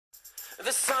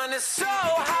The sun is so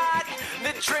hot,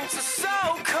 the drinks are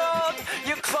so cold,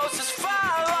 your clothes just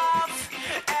fall off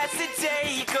as the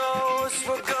day goes.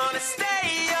 We're gonna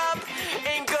stay up,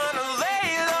 ain't gonna lay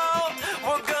low,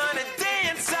 we're gonna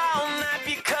dance all night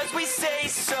because we say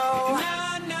so.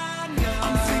 No, no, no.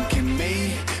 I'm thinking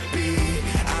maybe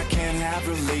I can't have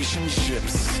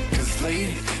relationships, 'cause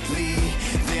lately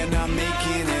they're not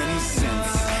making any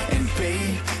sense. And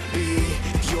baby,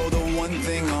 you're the one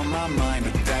thing on my mind,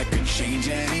 but that could change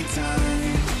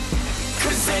anytime.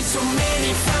 'Cause there's so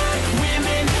many fine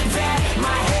women that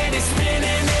my head is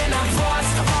spinning.